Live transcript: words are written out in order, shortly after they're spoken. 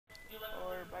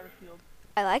Battlefield?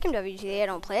 I like MW2. I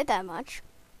don't play it that much.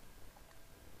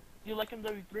 You like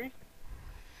MW3?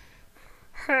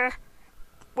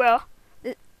 Well,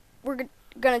 we're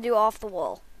gonna do off the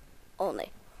wall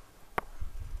only.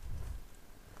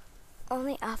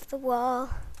 Only off the wall.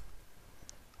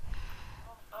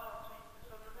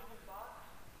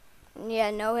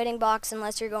 Yeah, no hitting box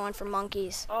unless you're going for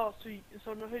monkeys. Oh,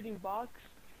 so no hitting box?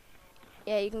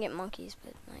 Yeah, you can get monkeys,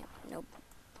 but like, nope.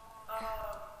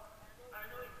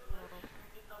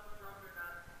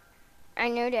 I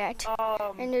know that.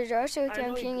 And there's also a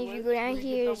option if you go down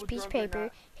here, there's a piece of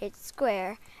paper, hit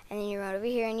square, and then you run over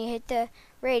here and you hit the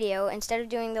radio. Instead of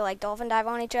doing the like dolphin dive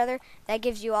on each other, that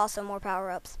gives you also more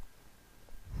power-ups.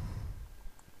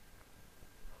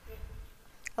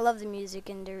 I love the music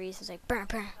in Derice. It's like burr,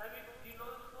 burr.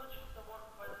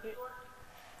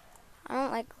 I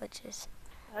don't like glitches.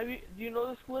 Do you know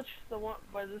this glitch, the one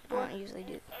by this door? I don't usually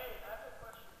do.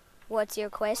 What's your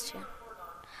question?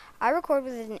 I record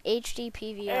with an HD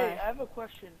PVR. Hey, I have a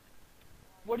question.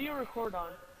 What do you record on?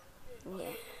 Yeah.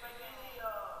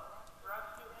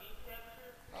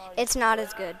 It's not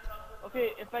as good.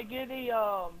 Okay, if I get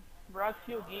a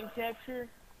Roxio game capture,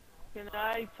 can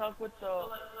I talk with the...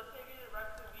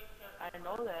 I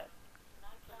know that.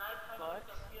 But,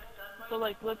 so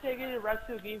like, let's say I get a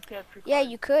Roxio game capture. Yeah,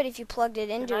 you could if you plugged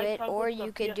it into it, or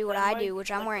you could do what I do,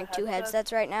 which I'm wearing two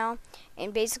headsets right now.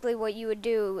 And basically what you would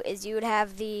do is you would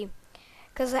have the...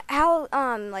 Because how,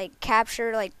 like,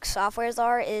 capture, like, softwares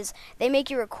are is they make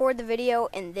you record the video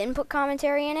and then put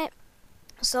commentary in it.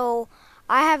 So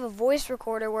I have a voice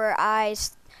recorder where I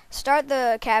start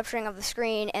the capturing of the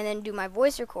screen and then do my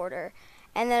voice recorder.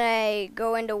 And then I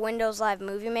go into Windows Live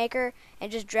Movie Maker and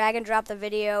just drag and drop the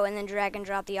video and then drag and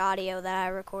drop the audio that I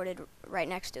recorded right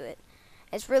next to it.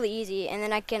 It's really easy, and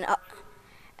then I can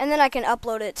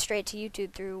upload it straight to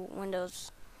YouTube through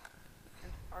Windows.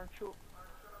 Aren't you?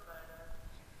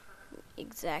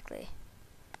 Exactly.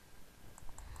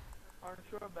 Aren't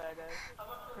you a badass?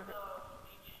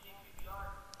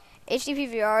 HD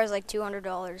PVR is like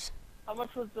 $200. How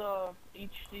much was the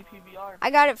HD PVR?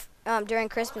 I got it during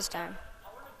Christmas time.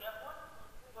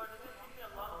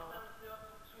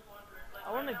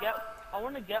 I want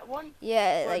to get one.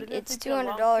 Yeah, like it's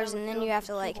 $200, and then you have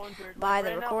to like buy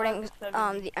the recording,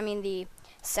 the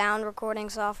sound recording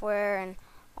software and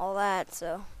all that.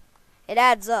 So it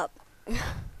adds up.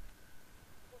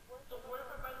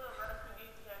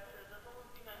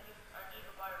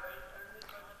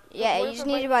 Yeah, you just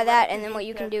need to buy that, and then what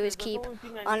you can do is keep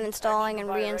uninstalling and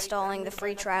reinstalling the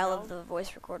free trial of the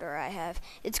voice recorder I have.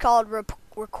 It's called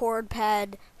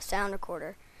RecordPad Sound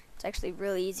Recorder. It's actually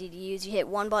really easy to use. You hit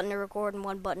one button to record and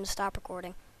one button to stop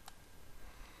recording.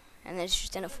 And then it's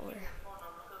just in a folder.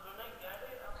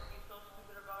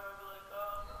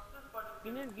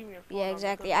 Yeah,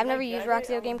 exactly. I've never used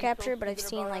Roxio Game Capture, but I've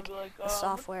seen like the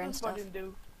software and stuff.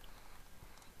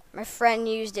 My friend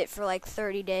used it for like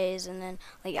 30 days, and then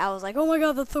like I was like, oh my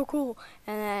god, that's so cool.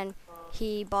 And then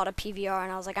he bought a PVR,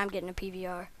 and I was like, I'm getting a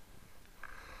PVR.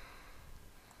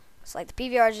 It's like the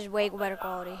PVR is just way better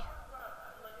quality.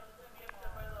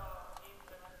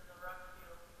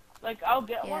 Like, I'll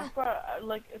get one, but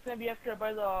like it's gonna be after I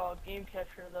buy the game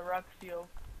capture, the Roxio.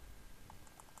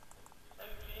 Have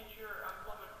you changed your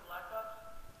emblem in Black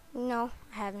Ops? No,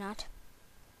 I have not.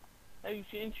 Have you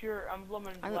changed your emblem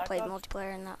in Black Ops? I haven't played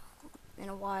multiplayer in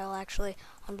a while, actually,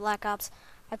 on Black Ops.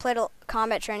 I played a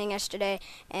combat training yesterday,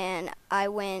 and I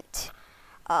went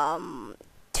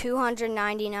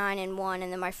 299 and 1,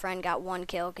 and then my friend got 1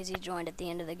 kill because he joined at the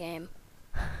end of the game.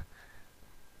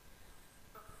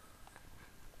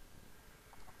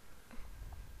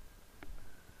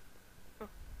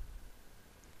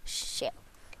 So.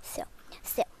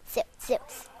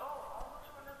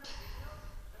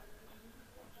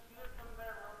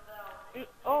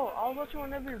 Oh, I'll let you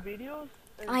on every videos.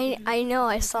 I know,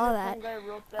 I saw that.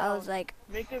 I was like,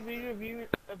 make a video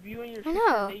of you and your I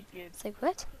know. naked. It's like,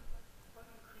 what?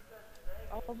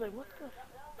 I was like, what the?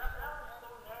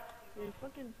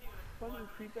 Fucking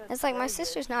creep ass. It's like, my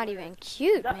sister's not even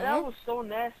cute, man. That was so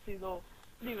nasty, though.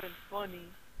 Not even funny.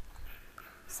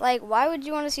 It's like, why would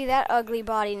you want to see that ugly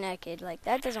body naked? Like,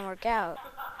 that doesn't work out.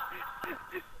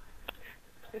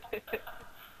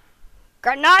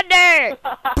 Grenade!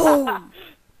 Boom!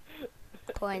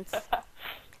 Points.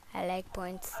 I like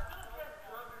points.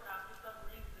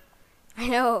 I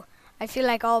know. I feel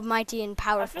like almighty and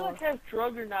powerful. I feel like I have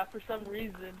Juggernaut for some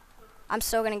reason. I'm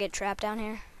still gonna get trapped down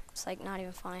here. It's like not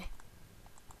even funny.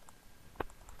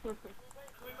 Yeah,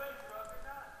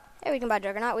 we can buy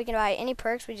Juggernaut. We can buy any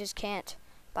perks. We just can't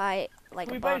buy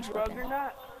like a box weapon.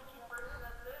 Juggernaut?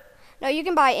 No, you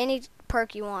can buy any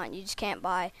perk you want. You just can't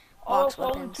buy Oh, box so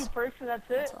only weapons. 2 perks and that's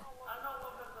it? That's all.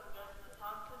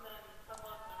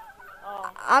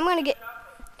 Oh.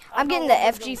 I'm getting the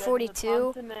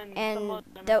FG42 and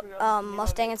the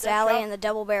Mustang and Sally and the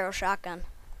double barrel shotgun.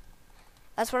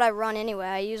 That's what I run anyway.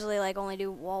 I usually like only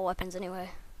do wall weapons anyway.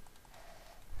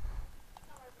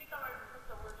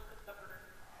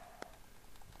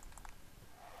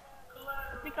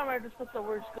 I think I might just put the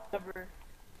word ever.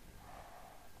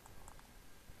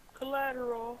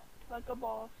 Collateral, like a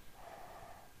boss.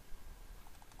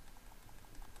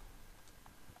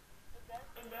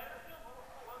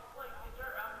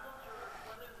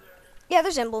 Yeah,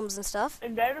 there's emblems and stuff.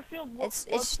 In Battlefield, It's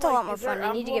just a lot more fun.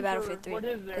 You need to get Battlefield 3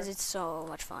 because it's so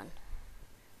much fun.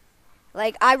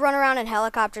 Like, I run around in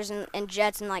helicopters and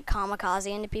jets and like kamikaze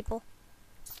into people.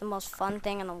 It's the most fun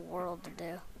thing in the world to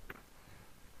do.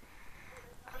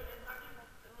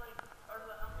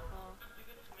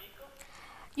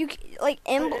 Like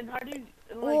And how do you,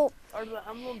 well, are the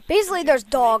emblems basically there's to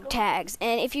dog make 'em? tags,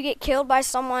 and if you get killed by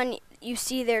someone, you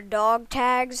see their dog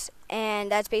tags,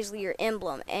 and that's basically your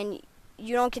emblem. And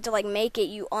you don't get to like make it.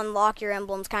 You unlock your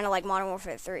emblems, kind of like Modern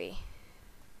Warfare 3,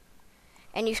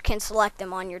 and you can select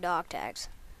them on your dog tags.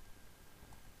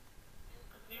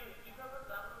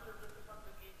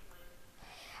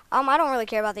 I don't really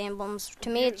care about the emblems. To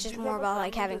me, it's just more about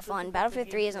like having fun.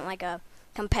 Battlefield 3 isn't like a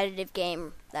competitive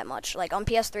game that much. Like on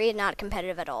PS3, it's not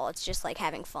competitive at all. It's just like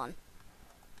having fun.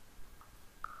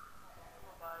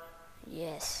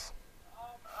 Yes.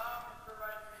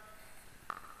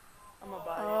 I'm gonna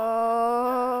buy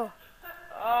Oh.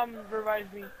 it.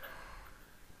 Revive me.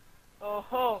 Oh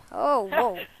ho. Oh,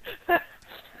 whoa.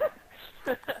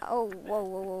 Oh, whoa, whoa,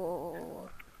 whoa, whoa, whoa.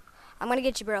 I'm gonna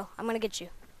get you, bro. I'm gonna get you.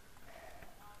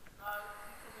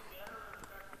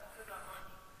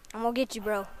 I'm gonna get you,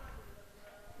 bro.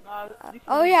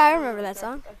 Oh, yeah, I remember that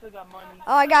song. I still got money.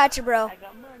 Oh, I got you, bro. I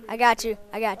got money. I got you.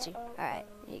 I got you. Alright,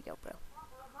 here you go, bro.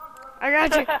 I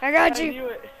got you. I got I you. knew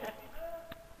it.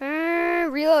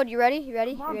 Reload. You ready? You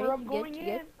ready? Come on, You bro, ready? I'm You going good? You in.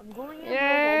 good? I'm going in.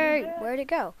 Yay! Bro, Where'd it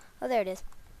go? Oh, there it is.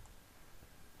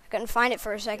 I couldn't find it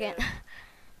for a second.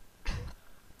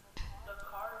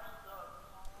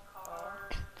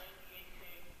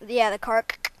 Yeah, the car.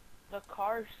 the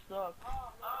car sucks.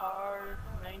 Car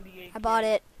 98. I bought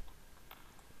it.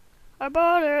 I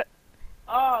bought it.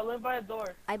 Oh, I live by a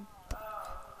door. I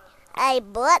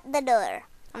bought the door.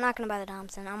 I'm not gonna buy the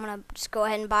Thompson. I'm gonna just go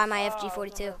ahead and buy my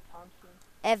FG42.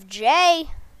 FJ.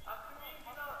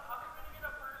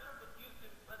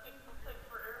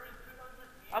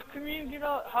 How come you get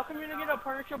a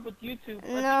partnership with YouTube?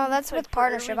 No, that's with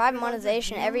partnership. I have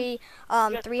monetization. Every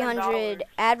 300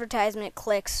 advertisement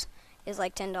clicks is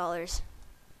like $10.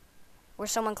 Where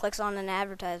someone clicks on an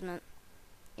advertisement.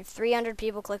 If 300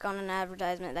 people click on an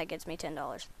advertisement, that gets me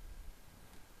 $10.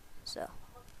 So.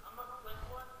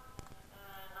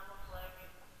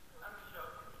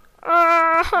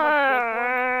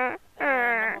 My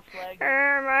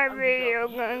video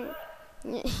gun.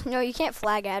 No, you can't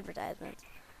flag advertisements.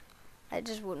 That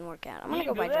just wouldn't work out. I'm gonna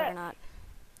go buy Juggernaut.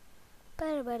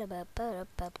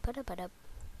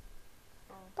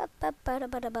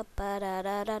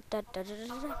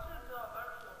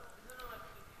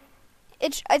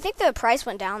 I think the price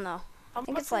went down though. I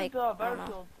think it's like, I don't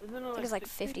know. I think it's like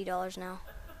 $50 now.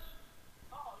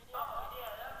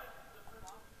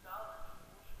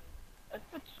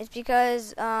 It's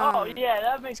because oh yeah,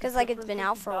 that makes. It's because like it's been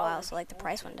out for a while, so like the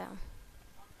price went down.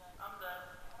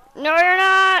 No, you're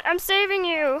not. I'm saving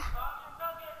you.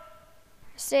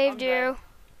 Saved you.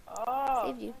 Oh.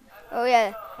 Saved you. Oh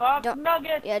yeah. Don't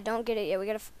nugget. Yeah, don't get it. Yeah, we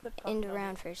gotta end the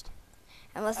round first.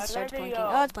 Unless it starts blinking.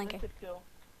 Oh, it's blinking.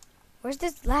 Where's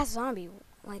this last zombie?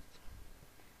 Like,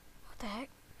 what the heck?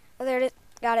 Oh, there it is.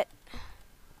 Got it.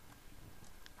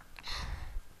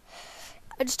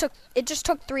 It just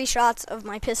took 3 shots of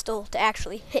my pistol to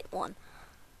actually hit one.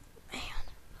 Man.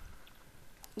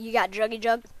 You got Juggy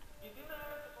Jug?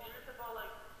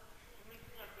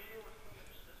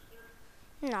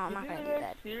 No, I'm not gonna do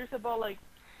that. Serious about like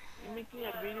you making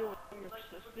a video with your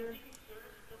sister?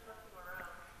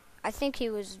 I think he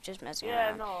was just messing Yeah,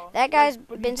 around. no. That guy's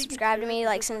But been subscribed to me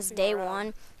like since day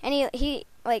one, and he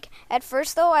like at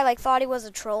first though I like thought he was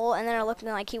a troll, and then I looked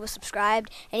and like he was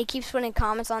subscribed, and he keeps putting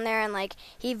comments on there, and like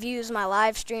he views my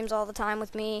live streams all the time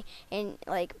with me, and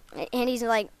he's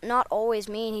like not always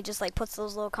mean. He just like puts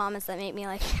those little comments that make me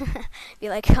like be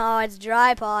like, oh, it's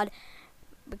Drypod,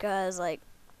 because like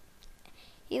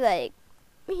he's like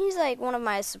one of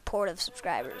my supportive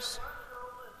subscribers.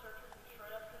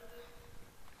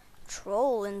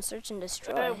 Troll and search and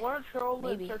destroy. Hey, want to troll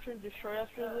Maybe. and search and destroy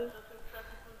after this?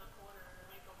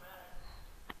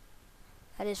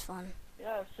 That is fun.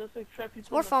 Yeah, it's just like trap people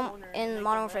It's more in the fun corner and in make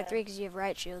Modern them Warfare mad. 3 because you have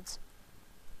riot shields.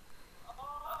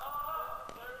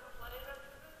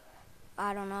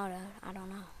 I don't know, dude. I don't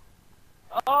know.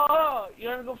 Oh, you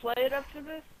wanna go play it after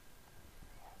this?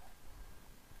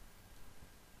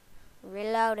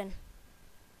 Reloading.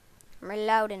 I'm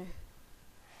reloading.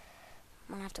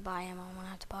 I'm gonna have to buy ammo. I'm gonna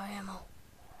have to buy ammo.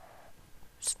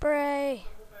 Spray.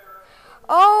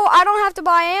 Oh, I don't have to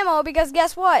buy ammo because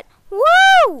guess what?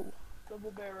 Woo!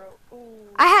 Double barrel. Ooh.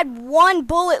 I had one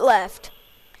bullet left.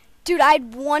 Dude, I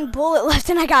had one bullet left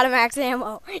and I got a max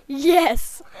ammo.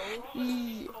 Yes.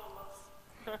 Yes.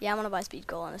 Yeah, I'm gonna buy speed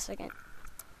cola in a second.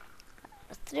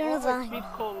 As soon as Speed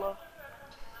cola.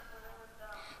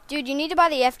 Dude, you need to buy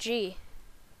the FG.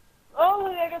 Oh,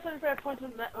 I got 75 points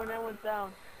when that went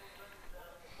down.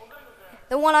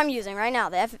 The one I'm using right now,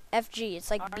 the FG.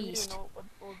 It's like I don't even beast. know what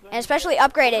gun And is especially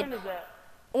that. upgraded. What gun is that?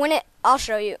 When it, I'll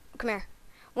show you. Come here.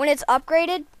 When it's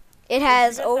upgraded, it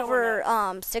has get that one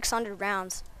over 600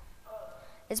 rounds.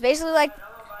 It's basically like,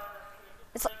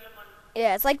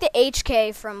 yeah, it's like the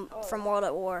HK from World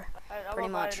at War, I'll pretty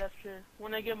buy much. it after,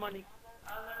 when I get money.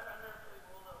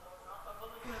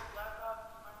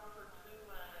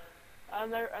 I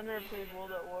never played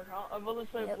World at War. I've only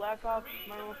played Yep. Black Ops,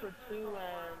 Modern Warfare 2,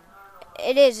 and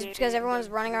It is. It's because Yeah, everyone's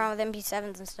that's running true. around with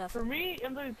MP7s and stuff. for me,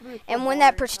 M33 is so And when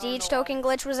that boring. prestige I don't know token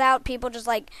glitch was out, people just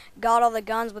like got all the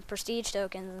guns with prestige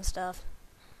tokens and stuff.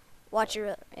 Watch your,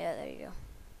 yeah, there you go.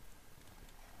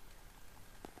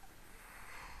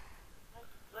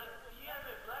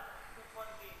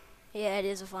 Yeah, it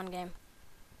is a fun game.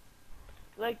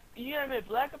 Like, you gotta admit,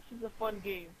 Black Ops is a fun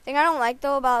game. Thing I don't like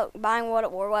though about buying World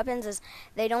at War weapons is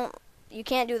you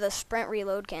can't do the sprint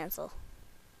reload cancel.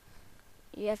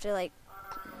 You have to like,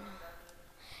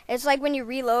 it's like when you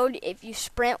reload, if you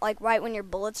sprint like right when your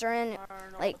bullets are in, I don't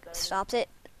know like what that is. stops it.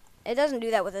 It doesn't do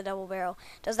that with a double barrel.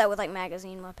 It does that with like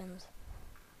magazine weapons.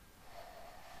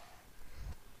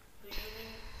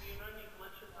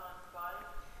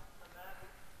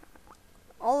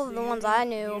 All of the ones I Do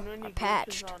knew you know are any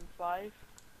patched. glitches on 5,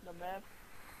 the map?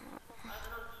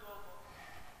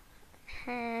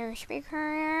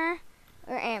 Speaker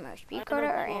or ammo, speed coda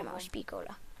or ammo, speed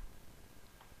coda.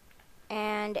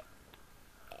 And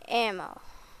ammo.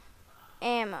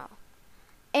 Ammo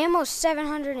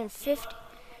 750.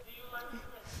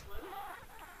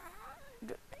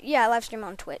 Yeah, I live stream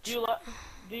on Twitch. Do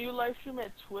you live stream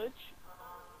at Twitch?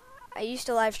 I used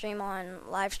to live stream on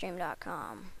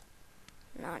livestream.com.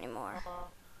 Not anymore.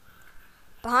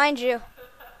 Behind you.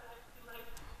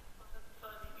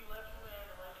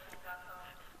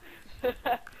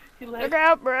 Look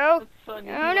out, bro.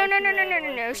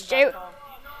 No. Stay.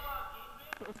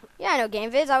 Yeah, I know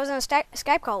Game Vids. I was on a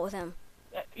Skype call with him.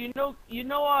 You know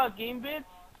Game Vids?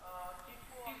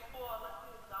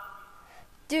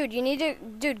 Dude, you need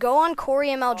to go on Corey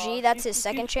MLG. That's his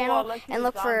second channel, and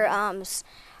look for a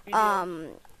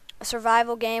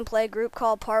survival gameplay group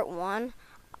call Part 1.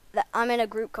 I'm in a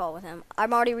group call with him.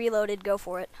 I'm already reloaded. Go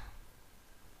for it.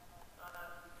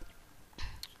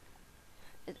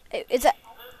 It's a.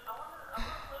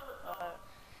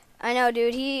 I know,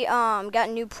 dude. He got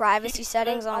new privacy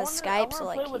settings on his Skype, so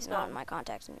like he's not in my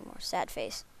contacts anymore. Sad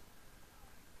face.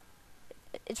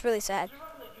 It's really sad.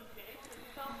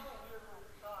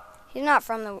 He's not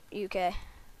from the UK.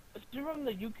 Is he from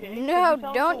the UK? No,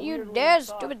 don't you dare,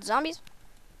 stupid zombies.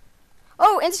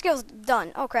 Oh, insta-skill's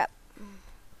done. Oh, crap.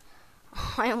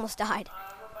 I almost died.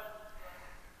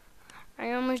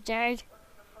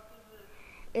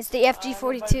 It's the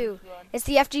FG42. It's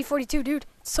the FG42, dude.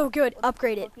 It's so good.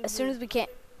 Upgrade it as soon as we can.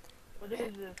 What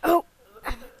is this? Oh!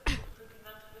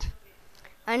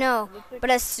 I know, but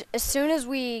as soon as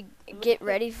we get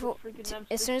ready for,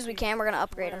 as soon as we can, we're gonna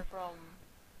upgrade them.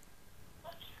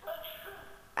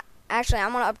 Actually,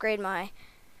 I'm gonna upgrade my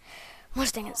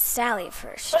Mustang Sally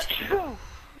first.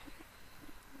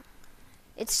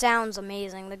 It sounds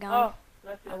amazing, the gun. Oh,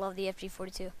 that's I love the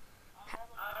FG42.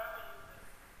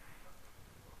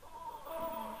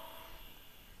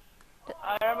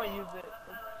 I'm gonna use it.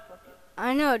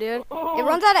 I know, dude. It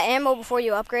runs out of ammo before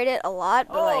you upgrade it a lot,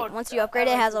 but like once you upgrade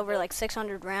it, it has over like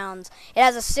 600 rounds. It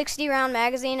has a 60 round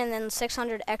magazine and then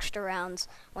 600 extra rounds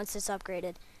once it's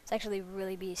upgraded. It's actually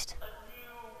really beast.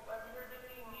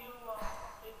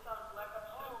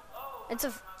 It's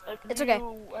okay.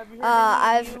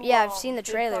 I've seen the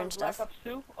trailer and stuff.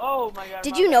 Oh my god.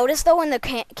 Did you notice though in the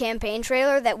campaign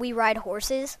trailer that we ride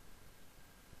horses?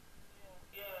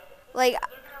 Like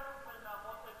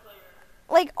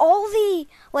all the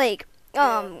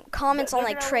comments on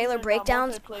like trailer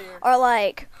breakdowns are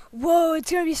like, whoa,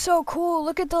 it's gonna be so cool.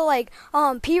 Look at the like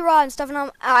P-Rod and stuff. And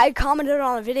I commented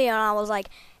on a video and I was like,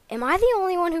 am I the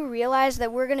only one who realized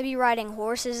that we're gonna be riding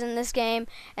horses in this game?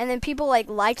 And then people like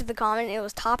liked the comment. It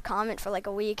was top comment for like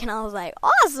a week, and I was like,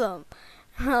 awesome.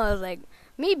 I was like,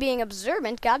 me being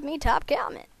observant got me top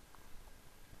comment.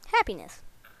 Happiness.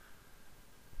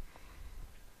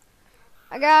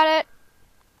 I got it.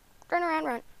 Turn around,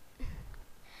 run.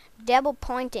 Double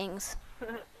pointings.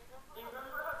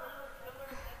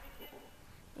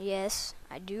 Yes,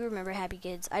 I do remember Happy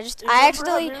Kids. I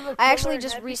actually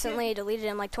just recently deleted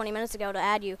him like 20 minutes ago to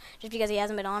add you, just because he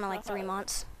hasn't been on in like 3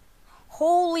 months.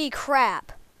 Holy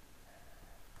crap!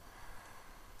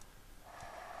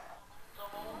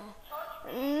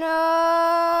 No,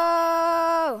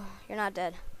 you're not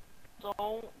dead.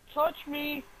 Don't touch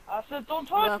me. I said don't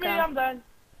touch me. I'm done.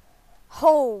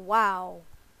 Oh wow!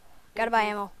 Gotta buy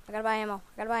ammo. I gotta buy ammo.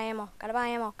 Gotta buy ammo. Gotta buy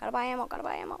ammo. Gotta buy ammo. Gotta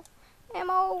buy ammo.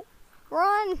 Ammo!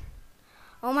 Run!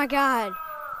 Oh my god.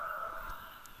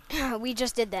 We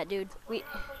just did that, dude.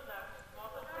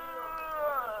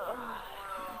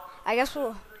 I guess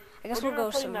we'll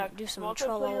go do some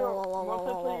trolling.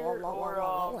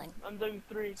 I'm doing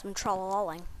 3. Some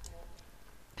trolling.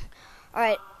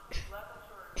 Alright.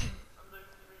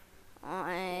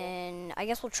 And I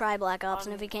guess we'll try Black Ops,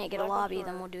 and if we can't get a lobby,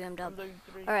 then we'll do M-Dub.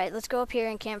 Alright, let's go up here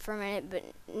and camp for a minute, but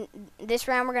this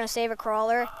round we're gonna save a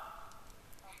crawler.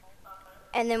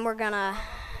 And then we're gonna...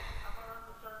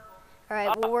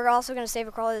 Alright, well, we're also gonna save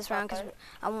a crawler this round, because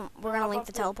we're gonna link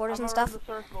the teleporters and stuff.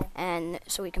 And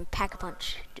so we can pack a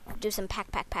punch. Do some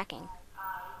packing.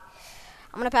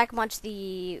 I'm gonna pack a punch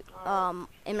the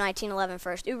M1911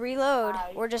 first. Ooh, reload.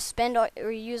 Or just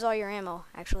or use all your ammo,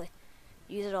 actually.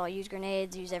 Use it all. Use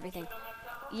grenades, use everything.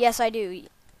 Yes, I do.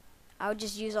 I would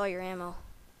just use all your ammo.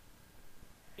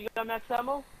 You got max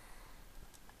ammo?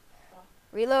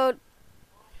 Reload.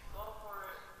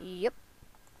 Yep.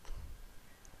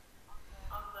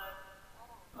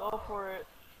 Go for it.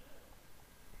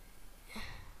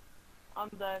 I'm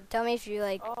done. Tell me if you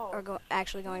like are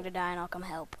actually going to die, and I'll come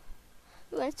help.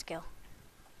 Ooh, insta-kill.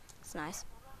 That's nice.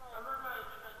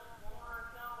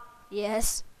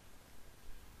 Yes.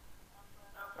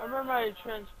 Remember my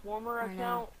Transformer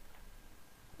account?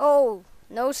 Oh,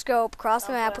 no scope. Cross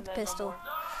the map with the pistol.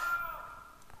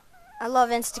 I love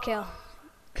insta-kill.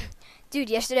 Dude,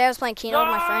 yesterday I was playing Kino with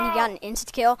my friend. He got an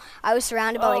insta-kill. I was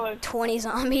surrounded by like 20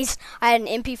 zombies. I had an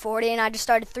MP40 and I just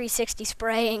started 360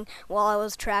 spraying while I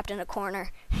was trapped in a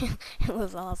corner. It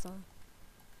was awesome.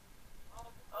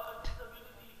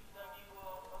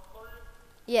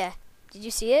 Yeah. Did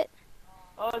you see it?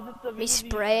 Me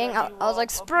spraying? I was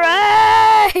like,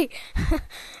 spray!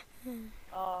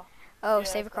 Oh,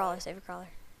 save a crawler, save a crawler.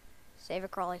 Save a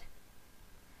crawler.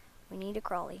 We need a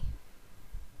crawly.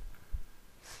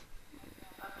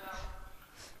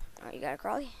 Alright, you got a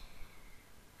crawly?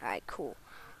 Alright, cool.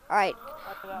 Alright,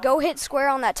 go hit square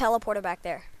on that teleporter back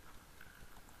there.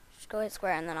 Just go hit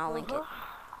square and then I'll link it.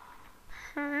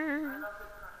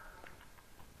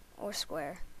 Or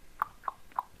square.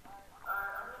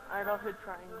 Alright, I'll hit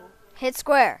triangle. Hit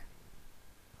square.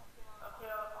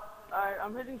 Alright,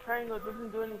 I'm hitting triangle. It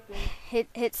doesn't do anything.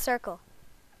 Hit circle.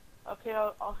 Okay,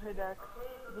 I'll hit X.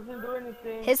 It doesn't do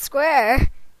anything. Hit square.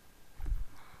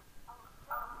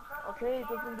 Okay, it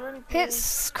doesn't do anything. Hit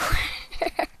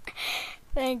square.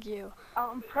 Thank you.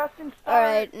 I'm pressing start.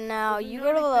 Alright, now you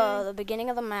go to the beginning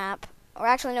of the map. Or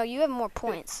actually, no, you have more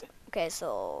points. Okay,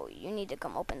 so you need to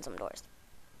come open some doors.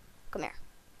 Come here.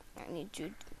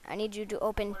 I need you to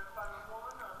open.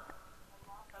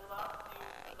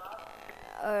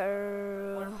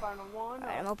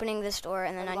 Alright, I'm opening this door,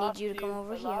 and then I need you to come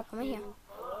over here. Come in here.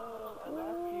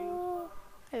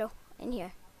 Hello, in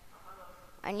here.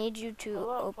 I need you to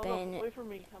open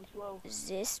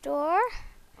this door,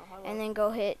 and then go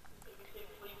hit.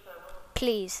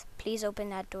 Please open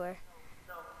that door.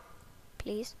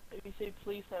 Please. If you say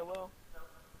please, I will.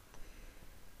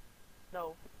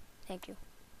 No. Thank you.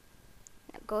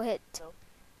 Now go hit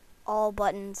all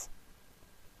buttons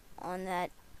on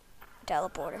that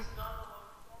teleporter.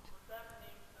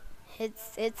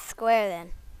 It's square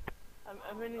then.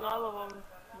 I'm hitting all of them.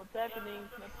 What's happening?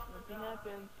 Nothing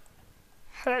happens.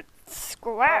 Hit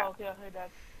square. Oh, okay, I heard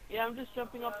that. Yeah, I'm just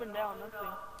jumping up and down. Nothing.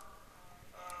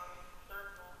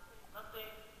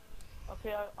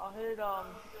 Okay, I'll hit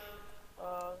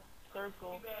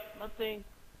circle. Nothing.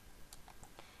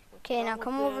 Okay, now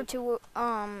come over to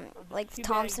like the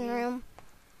Thompson room,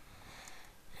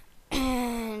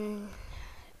 and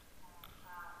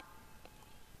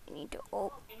you need to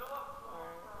open.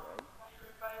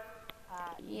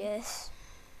 Yes.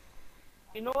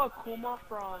 You know Akuma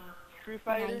from Street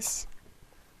Fighter? Nice.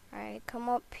 Alright, come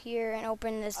up here and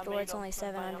open this door. It's only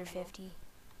 750.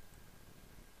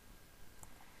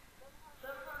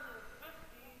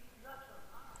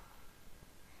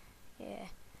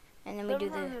 do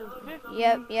the... 750?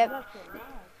 Yep. That's a lot.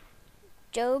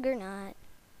 Juggernaut.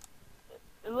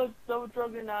 It looks double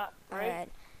Juggernaut, right? Alright.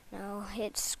 Now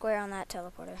hit square on that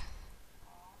teleporter.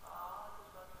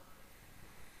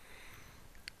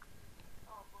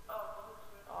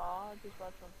 Oh, I just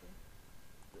bought something.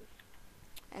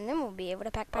 And then we'll be able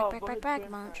to pack a bunch. My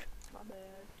bad.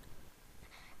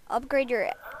 Upgrade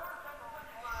your...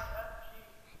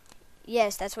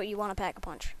 Yes, that's what you want to pack a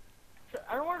punch.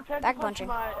 I don't want to pack Back a bunch punching.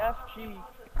 of my FG.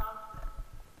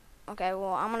 Okay,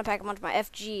 well, I'm going to pack a bunch of my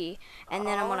FG, and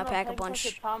then I'm going to pack a bunch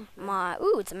of Thompson. my...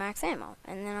 Ooh, it's a max ammo.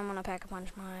 And then I'm going to pack a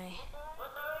bunch my...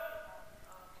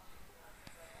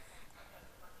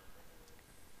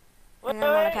 And then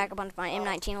I'm going to pack a bunch of my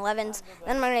M1911s.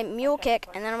 Then I'm going to get Mule Kick,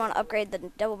 and then I'm going to upgrade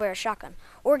the Double Barrel Shotgun.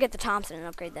 Or get the Thompson and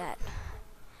upgrade that.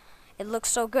 It looks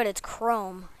so good. It's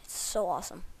chrome. It's so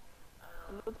awesome.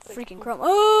 Freaking chrome.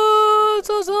 Oh, it's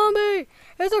a zombie!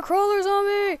 It's a crawler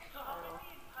zombie!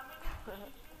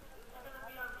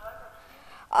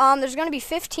 There's going to be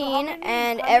 15,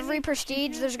 and every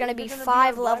prestige there's going to be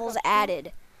 5 levels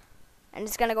added. And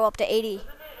it's going to go up to 80.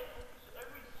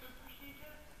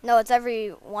 No, it's every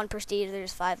 1 prestige,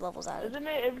 there's 5 levels added. Isn't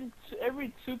it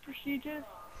every 2 prestiges?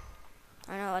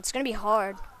 I know, it's going to be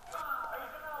hard.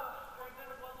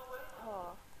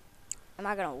 Oh. Am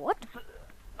I going to what?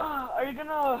 Are you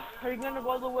gonna go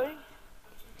all the way?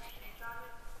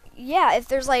 Yeah, if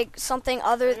there's like something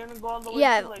other... Are you gonna go all the way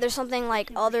Yeah, to, like, there's something like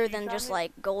super other prestige than on just it?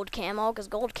 like gold camo, because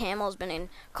gold camo's been in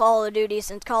Call of Duty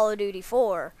since Call of Duty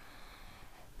 4.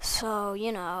 So,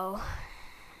 you know...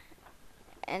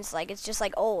 And it's like, it's just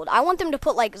like old. I want them to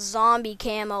put like zombie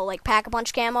camo, like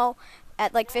Pack-a-Punch camo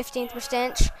at like 15th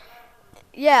prestige.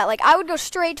 Yeah, like I would go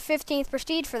straight to 15th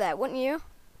prestige for that, wouldn't you?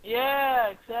 Yeah,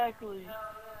 exactly.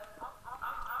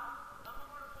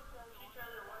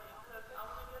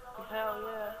 Hell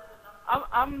yeah.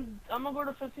 I'm gonna go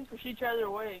to 15th prestige either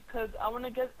way, cause I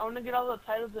wanna get all the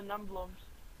titles and emblems.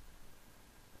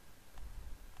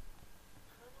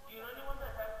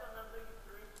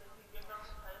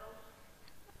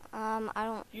 I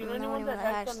don't You know know anyone anyone that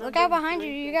that hacks hacks. on Look them out big behind you,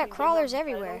 screens you and got can give crawlers them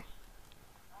everywhere.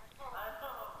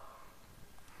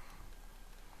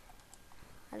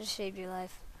 I just saved your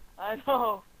life. I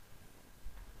know.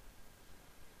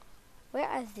 Where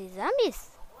are the zombies?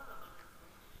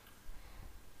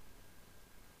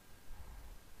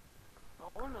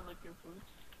 I wanna lick your boots.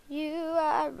 You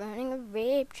are running a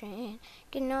rape train,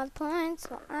 getting all the points,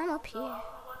 so I'm up here.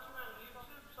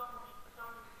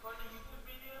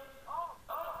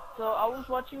 So I was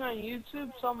watching on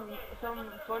YouTube some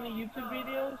funny YouTube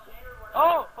videos.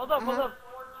 Oh, hold up.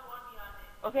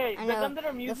 Okay, I the know, gun that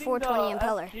I'm the using, 420 the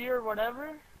impeller. FG or whatever,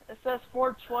 it says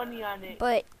 420 on it.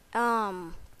 But,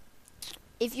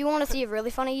 if you want to see a really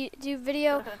funny YouTube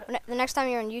video, the next time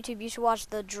you're on YouTube, you should watch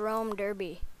the Jerome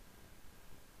Derby.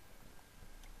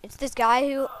 It's this guy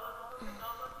who...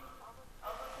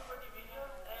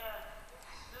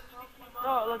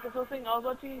 No, like I was saying, I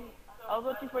was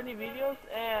watching funny videos,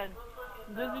 and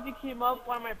this video came up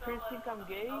when my parents think I'm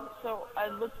gay, so I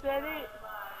looked at it.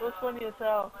 It was funny as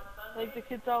hell. Like the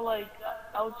kids all like,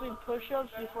 I was doing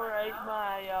push-ups before I ate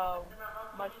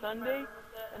my sundae,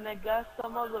 and I got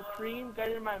some of the cream got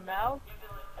in my mouth,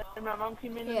 and my mom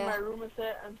came in my room and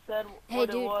said Hey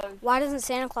what dude, it was. why doesn't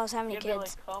Santa Claus have any Maybe I,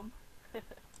 kids? like, come.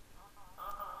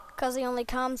 Because he only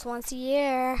comes once a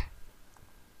year.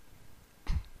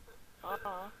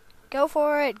 Go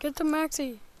for it. Get the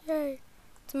maxi. Yay.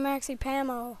 It's a maxi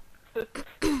Pamo.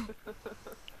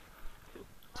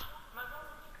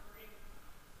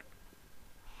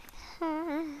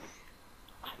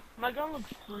 My gun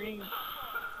looks green.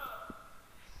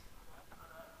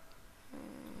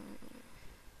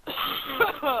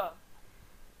 My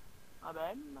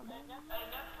bad.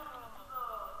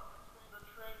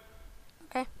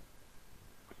 Okay.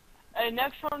 Hey,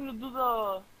 next one we'll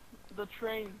do the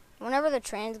train. Whenever the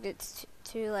trains gets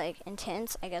too like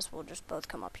intense, I guess we'll just both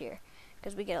come up here,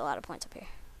 because we get a lot of points up here.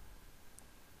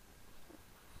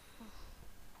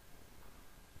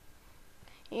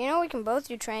 You know, we can both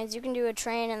do trains. You can do a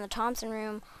train in the Thompson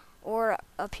room or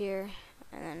up here,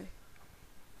 and then...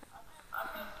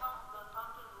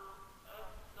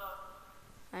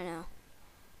 I know.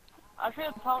 I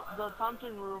think the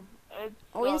Thompson room.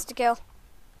 Oh, insta-kill.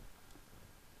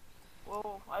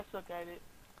 Whoa, I suck at it.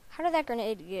 How did that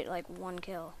grenade get like 1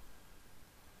 kill?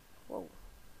 Whoa.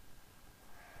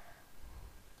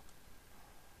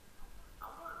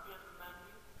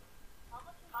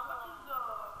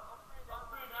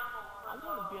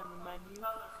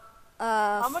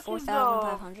 How much is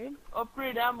 4,500.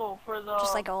 Upgrade ammo for the...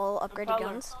 Just like all upgraded impeller?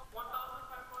 guns.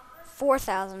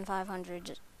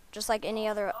 4,500. just like any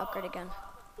other upgraded gun.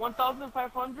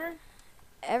 1,500?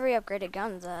 Every upgraded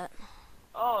gun's that.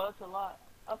 Oh, that's a lot.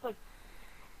 That's like.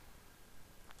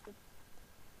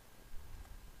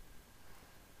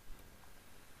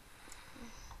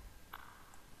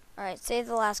 Alright, save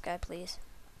the last guy, please.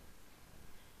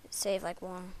 Save like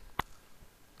one.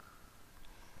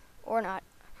 Or not.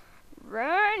 Run!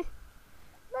 Run,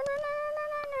 run, run, run,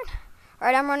 run.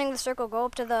 Alright, I'm running the circle. Go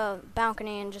up to the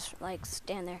balcony and just, like,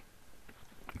 stand there.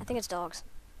 I think it's dogs.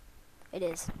 It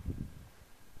is.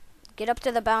 Get up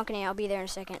to the balcony. I'll be there in a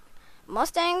second.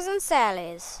 Mustangs and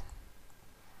Sallies.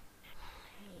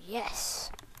 Yes.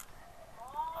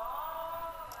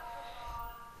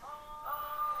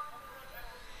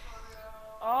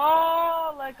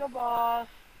 Oh, like a boss.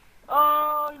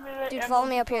 Oh, you made it. Dude, follow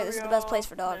me up here. This is the best place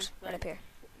for dogs. Nice, Right up here.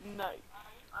 Nice.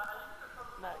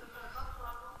 Nice.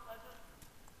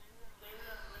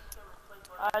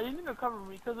 You need to cover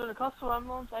me, because when it comes to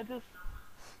emblems, I just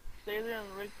stay there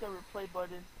and rig the replay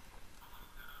button.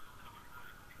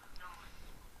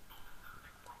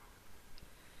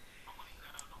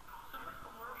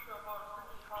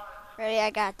 Ready?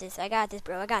 I got this. I got this,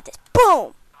 bro. I got this.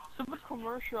 Boom! Super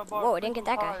commercial about Whoa, I didn't get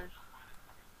that guy. cars.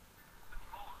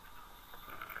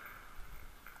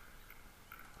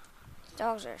 These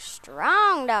dogs are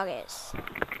strong doggies.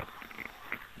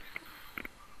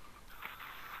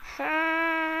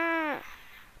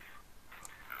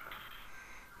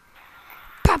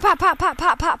 Pop, pop, pop, pop,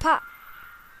 pop, pop, pop.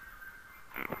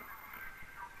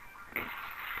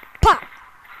 Pop.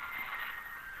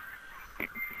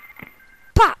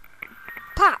 Pop.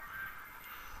 Pop.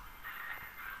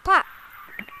 Pop.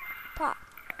 Pop.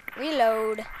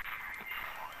 Reload.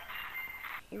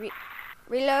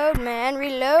 Reload, man.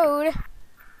 Reload.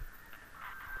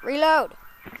 Reload.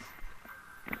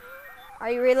 Are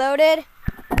you reloaded?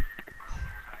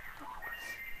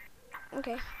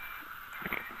 Okay.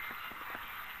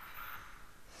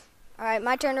 Alright,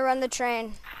 my turn to run the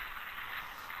train.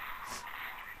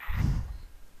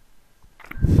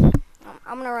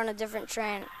 I'm gonna run a different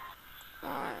train.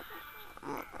 I'm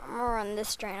gonna run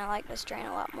this train. I like this train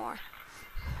a lot more.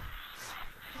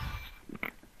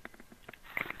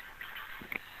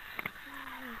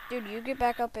 Dude, you get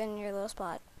back up in your little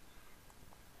spot.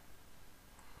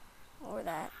 Or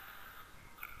that.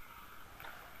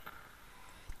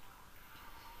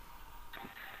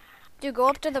 Dude, go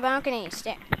up to the balcony.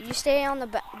 You stay on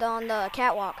the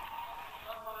catwalk.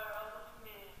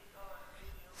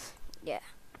 Yeah.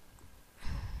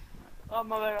 Oh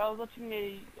my bad, I was watching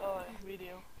a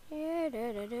video. Yeah,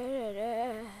 da, da, da, da,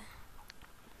 da.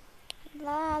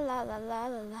 La la la la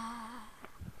la la.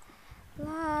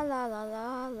 La la la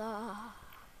la la.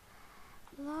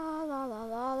 La la la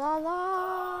la la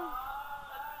la.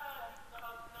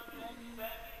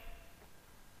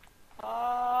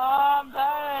 I'm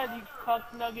tired, you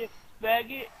cock nugget.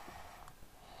 Bag it.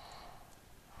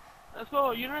 Let's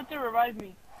go, you don't have to revive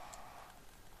me.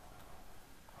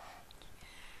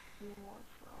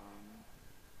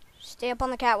 Stay up on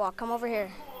the catwalk. Come over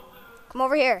here. Come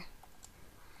over here.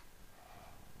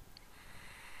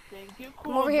 Thank you,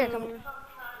 Come over here. Come.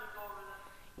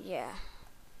 Yeah.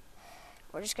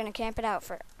 We're just gonna camp it out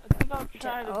for. I think I'm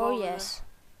trying to go Oh over yes.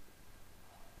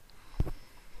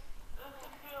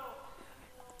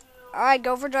 All right,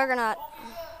 go for Juggernaut.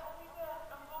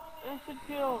 there. Instant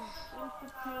kill.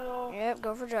 Instant kill. Yep,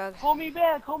 go for Jug. Hold me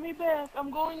back, hold me back. I'm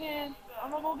going in.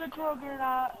 I'm gonna go get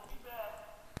Juggernaut.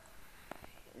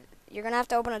 You're gonna have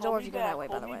to open a door Hold if you me go that back, way,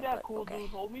 by the way. Hold me back, But, cool okay. dude.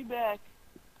 Hold me back.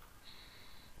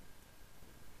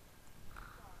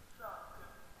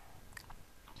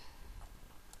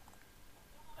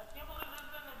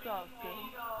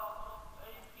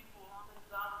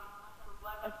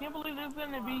 I can't believe there's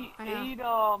gonna be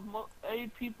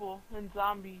eight people and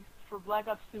zombies for Black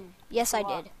Ops 2. Yes, I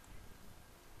did.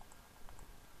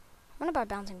 I'm gonna buy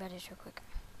bouncing buddies real quick.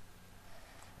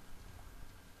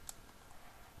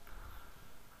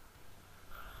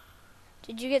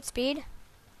 Did you get speed?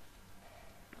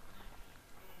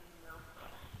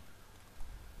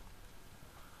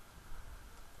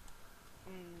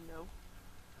 No.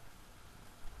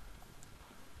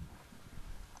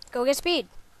 Go get speed.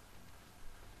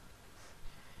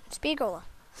 Speed cola.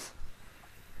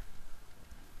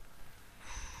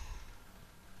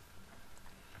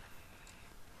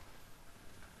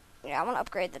 Yeah, I want to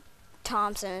upgrade the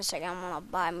Thompson in a second. I'm gonna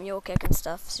buy mule kick and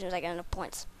stuff as soon as I get enough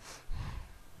points.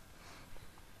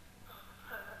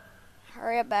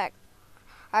 Hurry up back.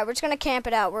 Alright, we're just gonna camp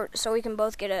it out so we can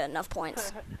both get enough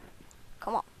points.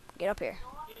 Come on, get up here.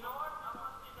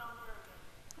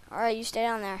 Alright, you stay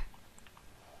down there.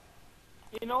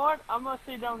 You know what? I'm gonna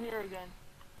stay down here again.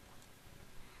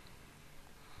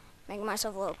 Making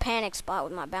myself a little panic spot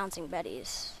with my bouncing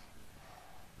betties.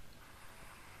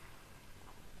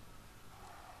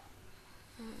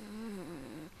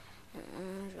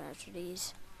 After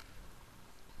these.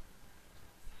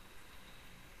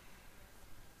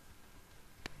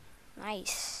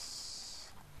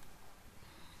 Nice.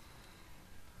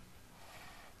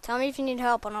 Tell me if you need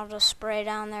help and I'll just spray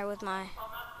down there with my...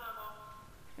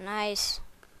 Nice.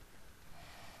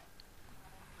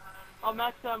 I'll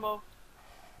max ammo.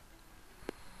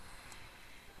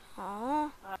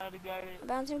 Aww. I had to guide it.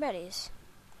 Bouncing betties.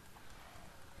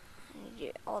 I need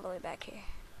you all the way back here.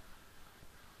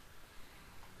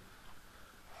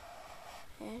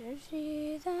 I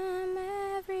see them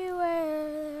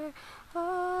everywhere. They're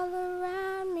all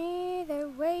around me. They're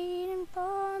waiting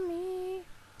for me.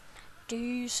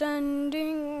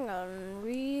 Descending,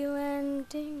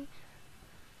 unrelenting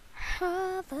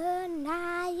of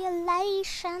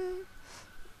annihilation.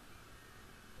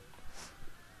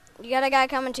 You got a guy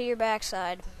coming to your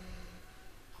backside.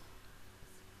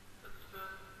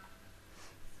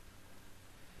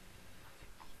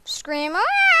 Scream,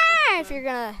 "Ah!" if you're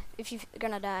gonna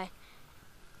die.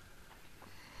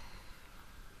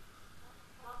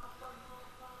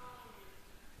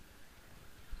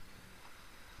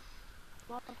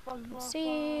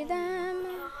 See them.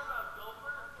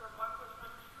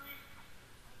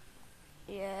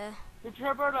 Yeah. Did you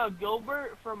hear about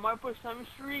Gilbert from Marple 7th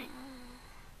Street?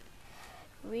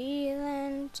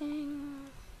 Relenting.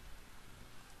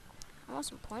 I want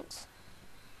some points.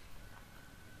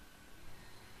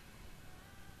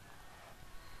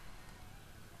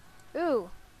 Ooh.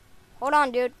 Hold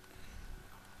on, dude.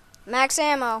 Max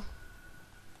ammo.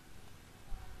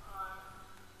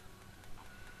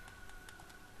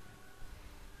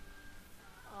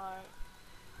 Alright.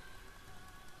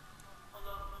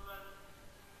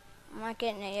 I'm not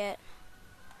getting it yet.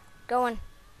 Going.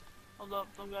 Hold up,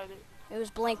 don't get it. It was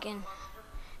blinking.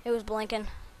 It was blinking.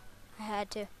 I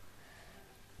had to.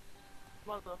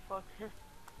 Motherfucker.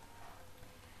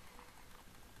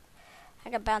 I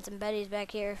got bouncing betties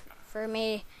back here for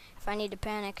me if I need to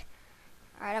panic.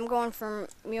 Alright, I'm going for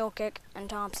Mule Kick and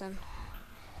Thompson.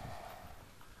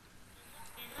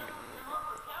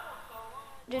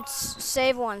 Dude,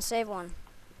 save one.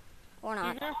 Or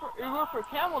not. You're going for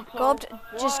camel toe. Go up to,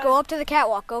 just go up to the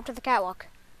catwalk. Go up to the catwalk.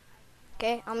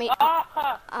 Okay, I'll meet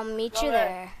you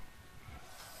there.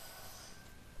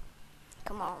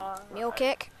 Come on, Mule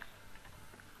Kick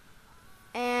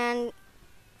and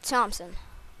Thompson.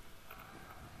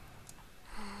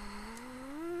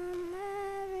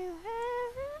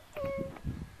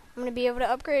 I'm gonna be able to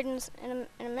upgrade in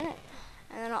a minute,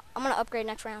 and then I'm gonna upgrade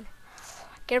next round.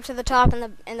 Get up to the top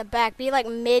and the back. Be like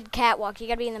mid catwalk. You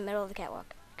gotta be in the middle of the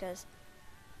catwalk, cause.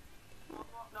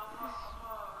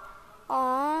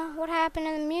 Aw, what happened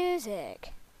to the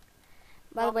music?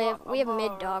 By the way, we have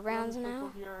mid dog rounds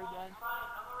now.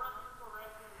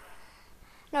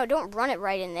 No, don't run it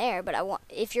right in there. But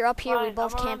if you're up here, we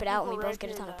both camp it out and we both get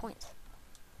a ton of points.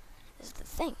 This is the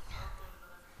thing.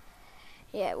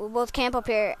 Yeah, we both camp up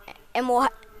here, and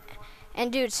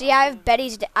and dude, see, I have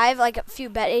betties. I have like a few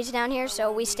betties down here,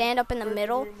 so we stand up in the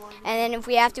middle, and then if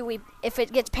we have to, if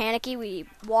it gets panicky, we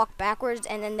walk backwards,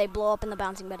 and then they blow up in the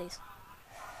bouncing betties.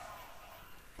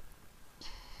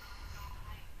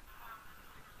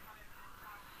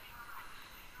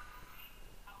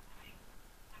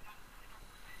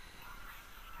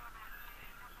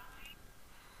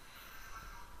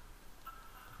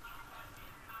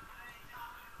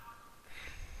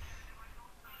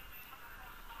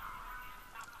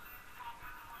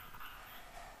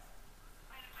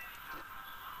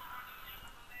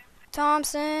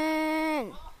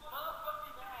 Thompson!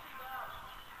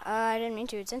 I didn't mean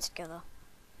to. It's instant kill, though.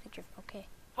 I think you're okay.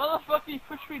 Motherfucker, you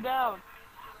pushed me down.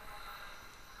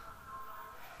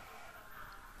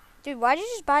 Dude, why'd you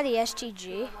just buy the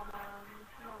STG?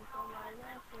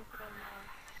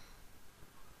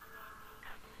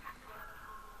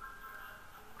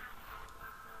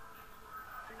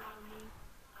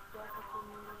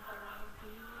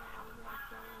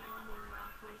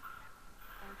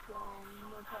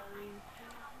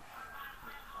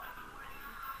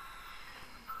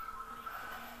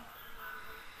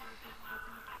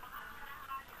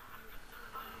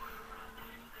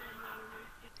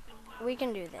 We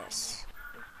can do this.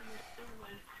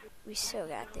 We still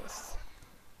got this.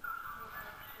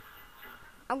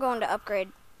 I'm going to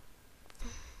upgrade.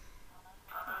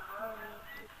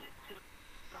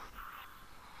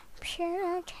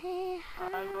 Purity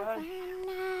of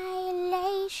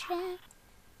annihilation.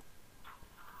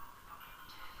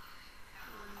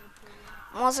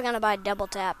 I'm also going to buy double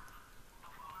tap.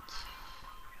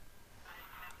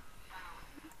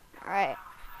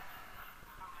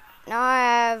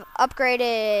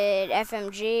 upgraded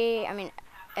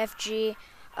FG,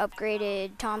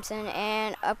 upgraded Thompson,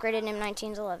 and upgraded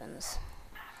M19s 11s.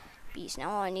 Beast. Now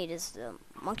all I need is the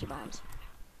monkey bombs.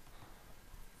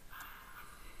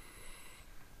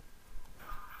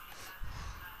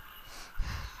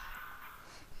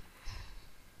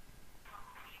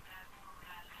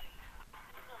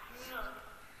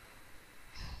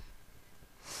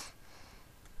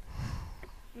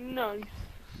 Nice.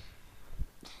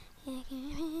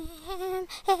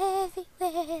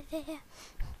 Everywhere there,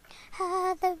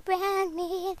 all around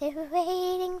me, they're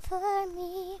waiting for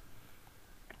me.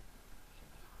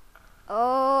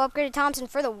 Oh, upgraded Thompson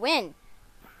for the win.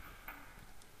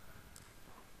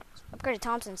 Upgraded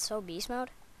Thompson's so beast mode.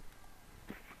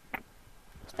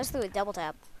 Especially with double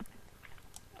tap.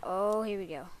 Oh, here we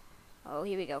go. Oh,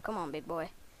 here we go. Come on, big boy.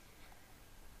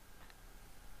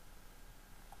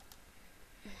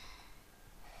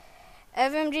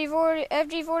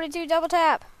 FG42 double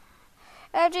tap.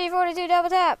 FG42 double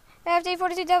tap.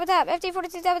 FG42 double tap.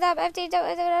 FG42 double tap. FG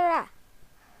double tap.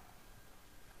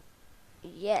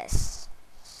 Yes.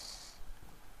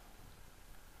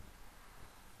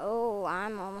 Oh,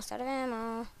 I'm almost out of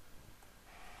ammo.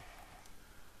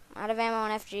 Out of ammo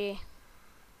on FG.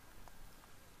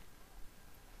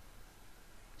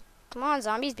 Come on,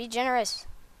 zombies, be generous.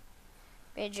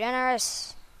 Be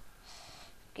generous.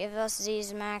 Give us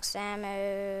these max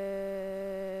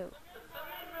ammo.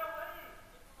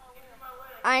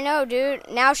 I know, dude.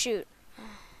 Now shoot.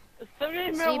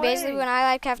 See, basically when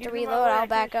I have to reload, I'll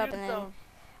back up and then...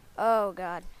 Oh,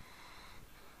 God.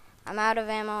 I'm out of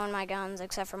ammo on my guns,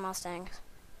 except for Mustangs.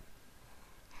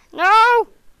 No!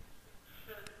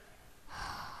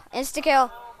 Insta-kill.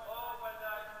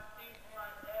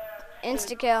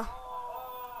 Insta-kill.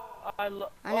 I know,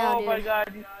 oh dude. My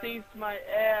God, you saved my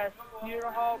ass.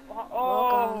 You're how...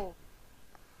 Oh!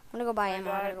 I'm gonna go buy ammo.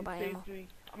 I'm gonna go buy ammo.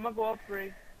 I'm gonna go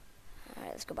upgrade.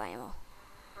 Alright, let's go buy ammo.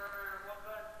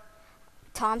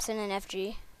 Thompson and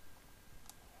FG.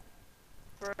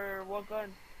 For what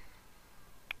gun?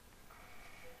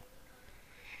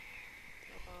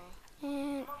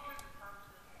 And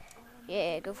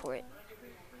yeah, go for it.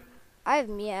 I have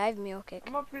Mule Kick.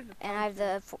 And I have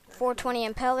the 420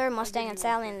 Impeller, Mustang and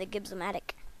Sally, and the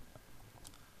Gibbs-O-Matic.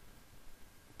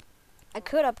 I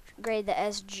could upgrade the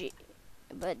SG,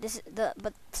 but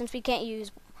since we can't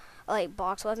use like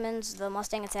box weapons, the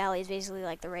Mustang and Sally is basically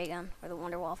like the ray gun or the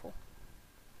Wonder Waffle,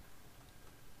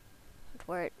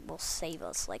 where it will save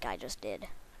us, like I just did.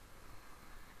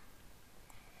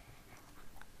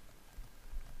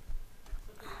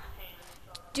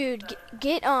 Dude,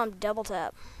 get double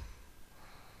tap.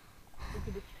 Look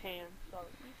at his hands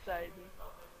beside me.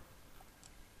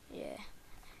 Yeah,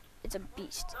 it's a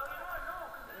beast.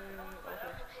 Okay.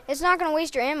 It's not gonna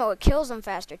waste your ammo. It kills them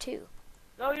faster too.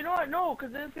 No, you know what? No,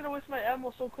 because then it's gonna waste my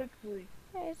ammo so quickly.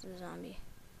 There's a zombie.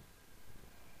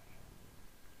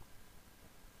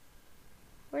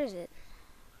 Where is it?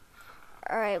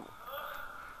 Alright.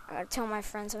 I gotta tell my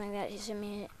friend something that he sent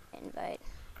me an invite.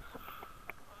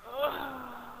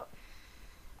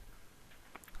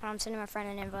 I'm sending my friend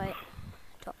an invite.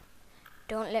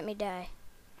 Don't let me die.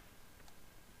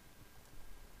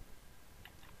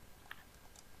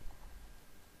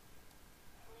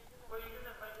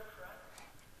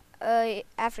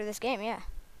 After this game, yeah.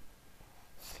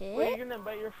 Shit. Were you gonna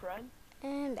invite your friend?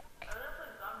 And back.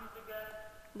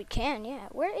 We can, yeah.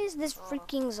 Where is this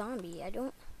freaking zombie? I'm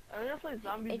gonna play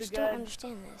zombies I just again. don't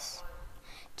understand this.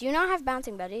 Do you not have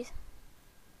bouncing buddies?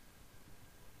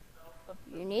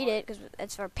 You need it because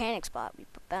it's our panic spot. We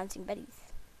put bouncing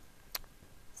buddies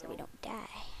so we don't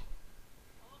die.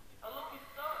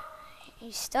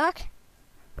 You stuck?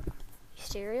 You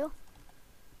serial?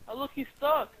 Oh look, he's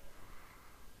stuck.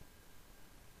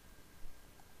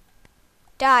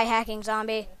 Die, hacking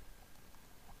zombie.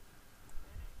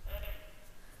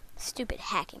 Stupid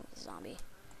hacking zombie.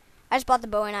 I just bought the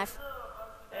Bowie knife.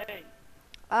 Hey.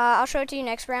 I'll show it to you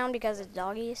next round because it's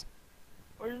doggies.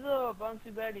 Where's the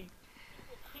bouncy Betty?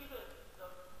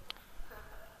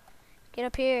 Get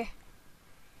up here.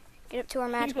 Get up to our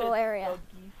magical area.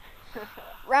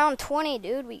 Round 20,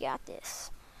 dude. We got this.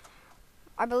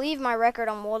 I believe my record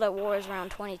on World at War is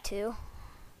round 22.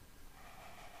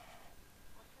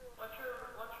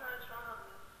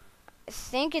 I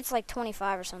think it's like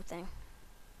 25 or something.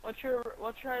 What's your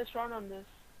highest round on this?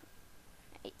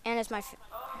 And it's my.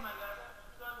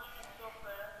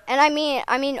 And I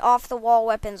mean off the wall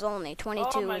weapons only.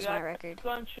 22 is my record. This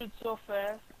gun shoots so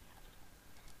fast.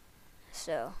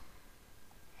 So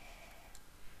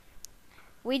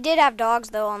we did have dogs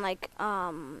though on like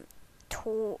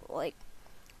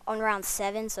on round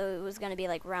 7, so it was gonna be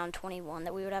like round 21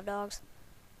 that we would have dogs.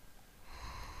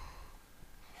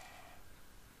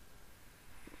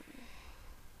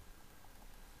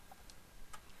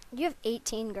 You have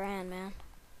 18 grand, man.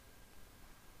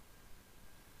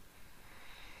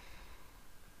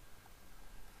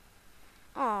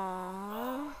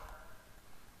 Aww.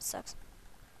 Sucks.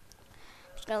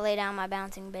 Just gonna lay down my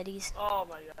bouncing betties. Oh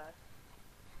my god.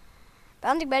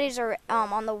 Bouncing betties are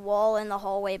on the wall in the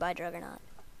hallway by Juggernaut.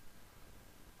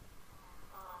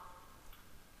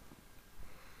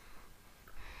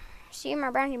 See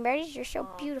my bouncing betties? You're so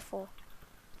beautiful.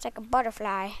 It's like a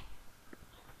butterfly.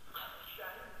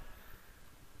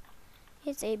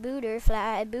 It's a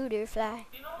booterfly, booterfly.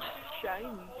 Shiny.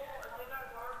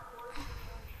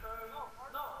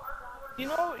 You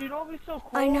know what'd be so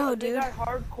cool? I know, they dude. got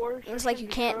hardcore. It's like you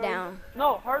can't down.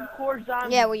 No, hardcore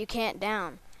zombies. Yeah, well you can't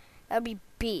down. That'd be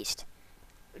beast.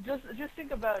 Just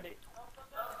think about it.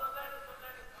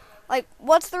 Like,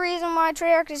 what's the reason why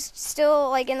Treyarch is still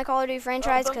like in the Call of Duty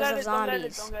franchise? Because of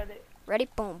zombies. Don't get it. Ready?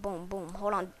 Boom, boom, boom.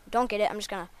 Hold on. Don't get it. I'm just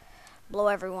gonna blow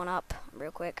everyone up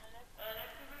real quick.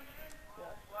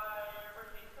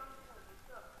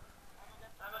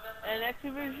 And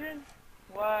Activision,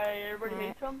 why everybody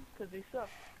hates them? Because they suck.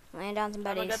 Laying down some I'm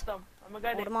gonna buddies. get them. I'm gonna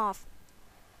get Hold it. them off.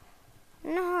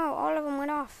 No, all of them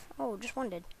went off. Oh, just one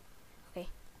did. Okay.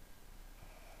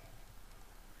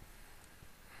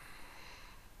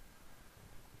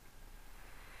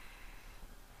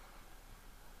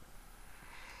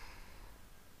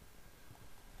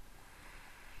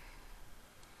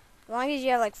 As long as you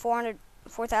have like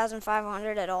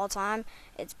 4,500 at all time,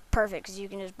 it's perfect because you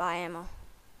can just buy ammo.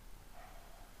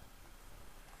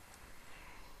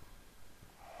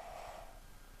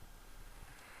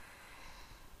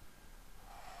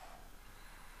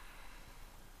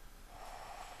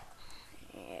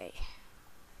 Yay.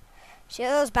 See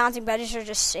how those bouncing betties are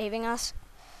just saving us?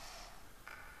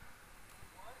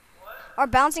 Our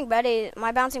bouncing betty,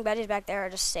 my bouncing betties back there are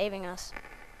just saving us.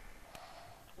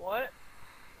 What?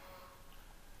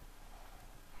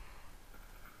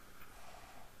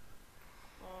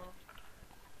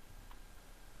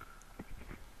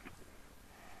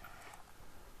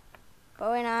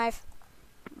 Bowie knife.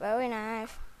 Bowie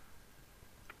knife.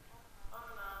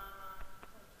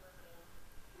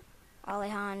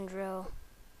 Alejandro.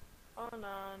 Oh no,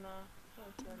 no.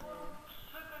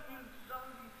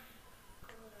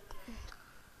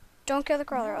 Don't kill the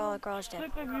crawler. Oh, the crawler's dead.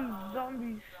 Sick of you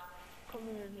zombies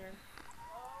coming in here.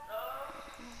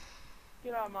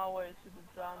 Get out of my way, stupid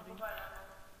zombie.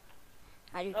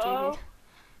 I do too, dude.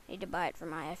 Need to buy it for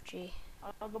my FG.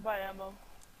 I'll go buy ammo.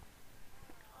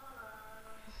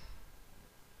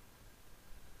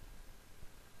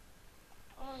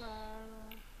 Oh no.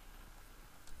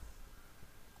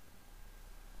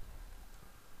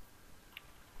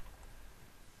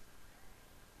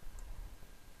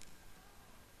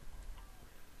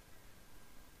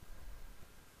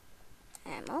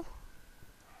 Ammo.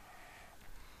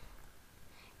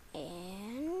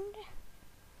 And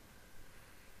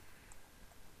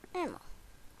ammo.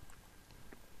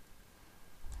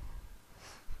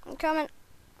 I'm coming.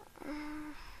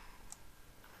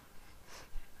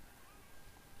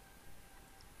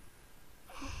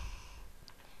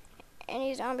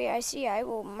 Any zombie I see, I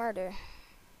will murder.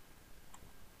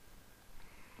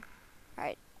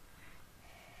 Alright.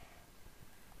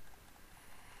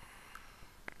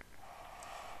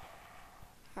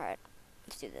 Alright,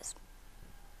 let's do this.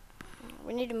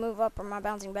 We need to move up or my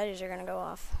bouncing betties are gonna go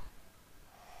off.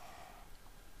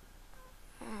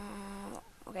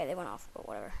 Okay, they went off, but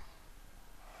whatever.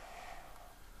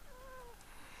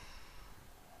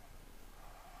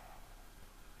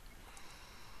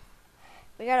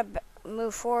 We gotta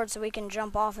move forward so we can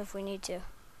jump off if we need to.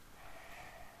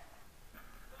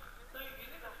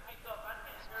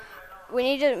 We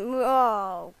need to move.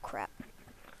 Oh, crap.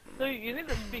 So you need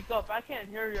to speak up. I can't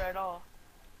hear you at all.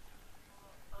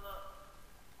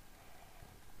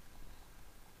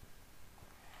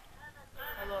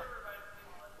 Hello.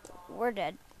 We're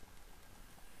dead.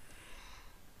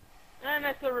 And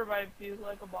I still revived you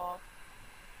like a ball.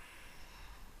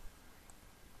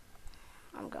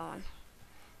 I'm going.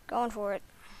 Going for it.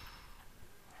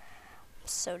 I'm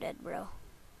so dead, bro.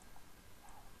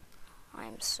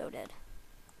 I'm so dead.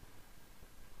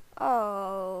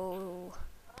 Oh.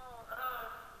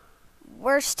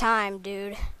 Worst time,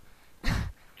 dude.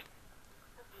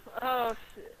 Oh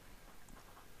shit.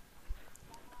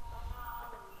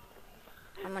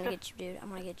 I'm gonna get you, dude. I'm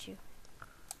gonna get you.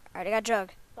 Alright, I got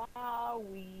Jug.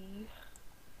 Sorry.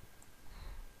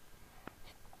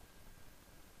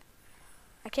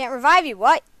 I can't revive you.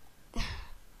 What?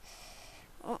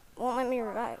 Oh, won't let me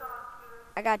revive.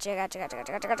 I got you. Run.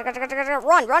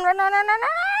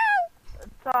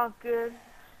 It's all good.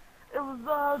 It was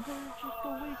all just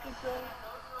a week ago.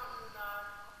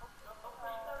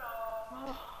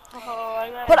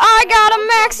 But I got a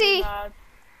maxi!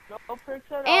 No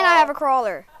perks at And all. I have a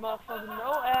crawler. Motherfucker,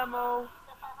 no ammo.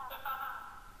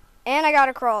 And I got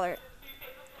a crawler.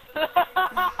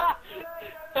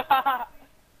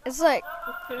 It's like...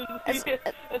 It's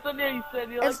okay, you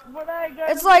said, you're like, but I got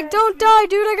It's a like, maxi. don't die,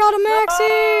 dude, I got a No,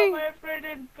 maxi! my friend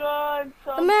is gone.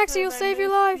 The maxi will I save your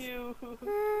miss life. you.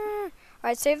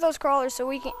 Alright, save those crawlers so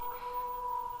we can...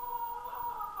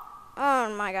 Oh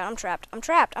my god, I'm trapped. I'm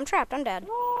dead.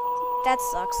 That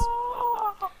sucks.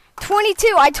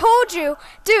 22, I told you!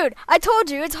 Dude, I told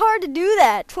you, it's hard to do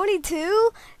that.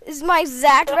 22 is my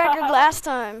exact record last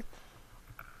time.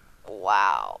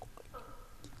 Wow.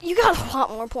 You got a lot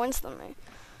more points than me.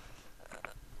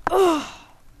 Ugh.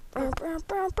 How do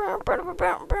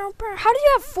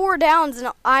you have 4 downs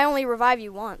and I only revive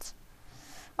you once?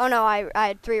 Oh no, I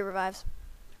had 3 revives.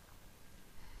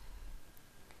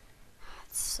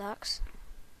 That sucks.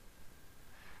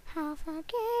 How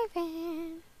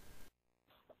forgiving.